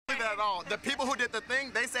at all. The people who did the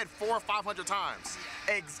thing, they said 400 or 500 times.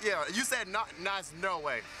 Yeah, you said not, nice, no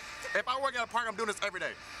way. If I work at a park, I'm doing this every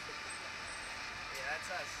day. Yeah, that's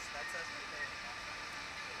us. That's us right there.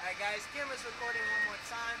 All right, guys, camera's recording one more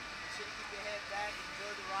time. Make sure you keep your head back,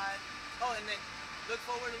 enjoy the ride. Oh, and then look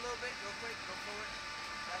forward a little bit, real quick. Go forward.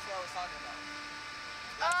 That's what I was talking about.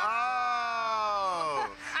 Oh!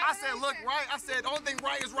 I said look right. I said the only thing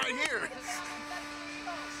right is right here.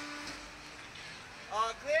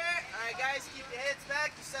 All clear? All right, guys, keep your heads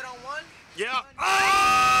back. You set on one. Yeah. One. Oh!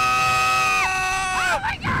 Oh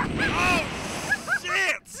my God! Oh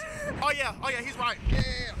shit! Oh yeah, he's right.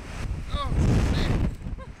 Yeah. Oh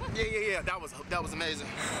shit. Yeah. That was amazing.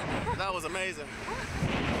 That was amazing.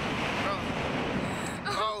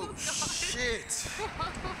 Oh shit.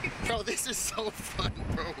 Bro, this is so fun,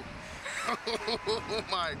 bro. Oh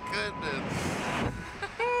my goodness.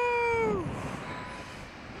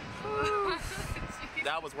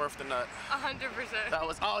 That was worth the nut. 100%. That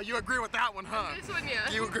was, oh, you agree with that one, huh? This one, yeah.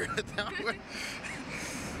 You agree with that one?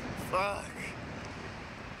 Fuck.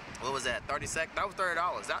 What was that, 30 seconds? That was $30.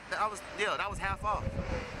 That was, yeah, that was half off.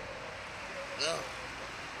 Ugh.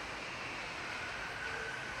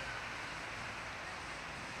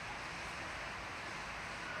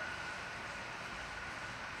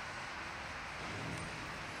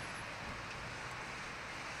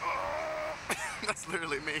 That's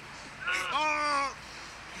literally me. Oh!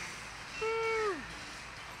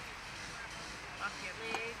 Bucket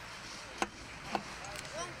leg.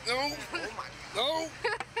 No! Oh my! No!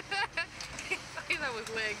 I think that was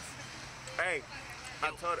legs. Hey, I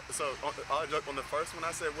told her, so I'll joke on the first one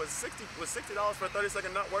I said was $60 for a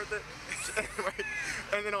 30-second nut worth it?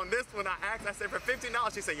 And then on this one I asked, I said for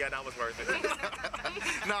 $15, she said yeah, that was worth it.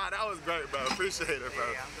 Nah, that was great, bro. Appreciate it, bro.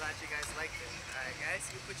 Hey, I'm glad you guys liked it. Alright guys,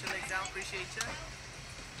 you put your legs down, appreciate you.